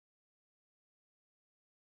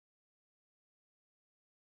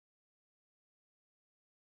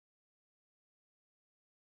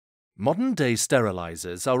Modern-day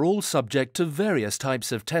sterilizers are all subject to various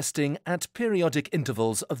types of testing at periodic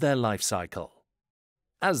intervals of their life cycle.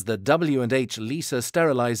 As the W&H Lisa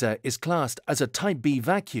sterilizer is classed as a Type B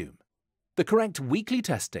vacuum, the correct weekly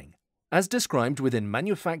testing, as described within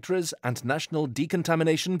manufacturers' and national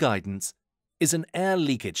decontamination guidance, is an air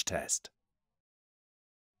leakage test.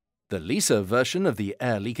 The Lisa version of the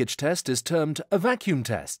air leakage test is termed a vacuum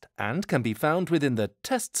test and can be found within the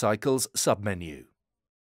Test Cycles submenu.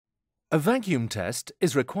 A vacuum test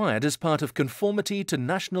is required as part of conformity to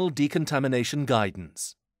national decontamination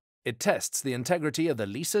guidance. It tests the integrity of the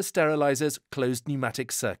Lisa sterilizer's closed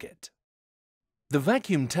pneumatic circuit. The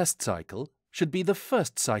vacuum test cycle should be the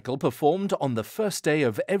first cycle performed on the first day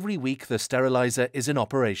of every week the sterilizer is in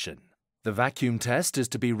operation. The vacuum test is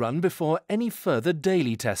to be run before any further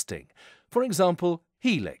daily testing, for example,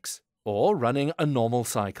 helix, or running a normal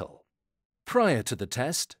cycle. Prior to the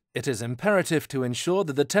test, it is imperative to ensure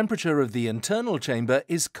that the temperature of the internal chamber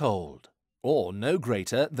is cold, or no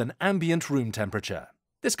greater than ambient room temperature.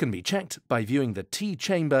 This can be checked by viewing the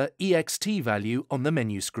T-chamber EXT value on the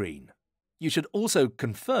menu screen. You should also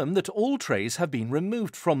confirm that all trays have been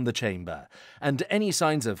removed from the chamber and any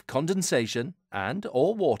signs of condensation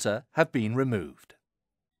and/or water have been removed.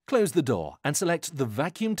 Close the door and select the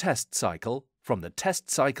Vacuum Test Cycle from the Test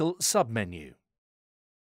Cycle submenu.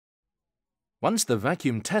 Once the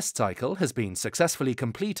vacuum test cycle has been successfully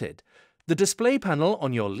completed, the display panel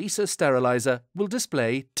on your Lisa sterilizer will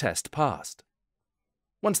display Test Passed.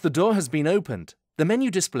 Once the door has been opened, the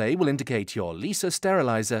menu display will indicate your Lisa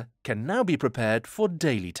sterilizer can now be prepared for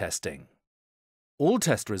daily testing. All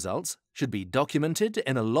test results should be documented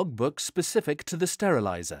in a logbook specific to the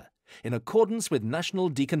sterilizer, in accordance with national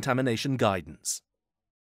decontamination guidance.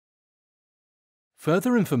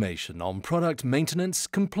 Further information on product maintenance,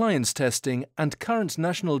 compliance testing, and current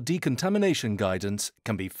national decontamination guidance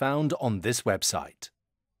can be found on this website.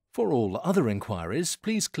 For all other inquiries,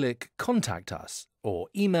 please click Contact Us or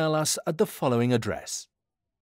email us at the following address.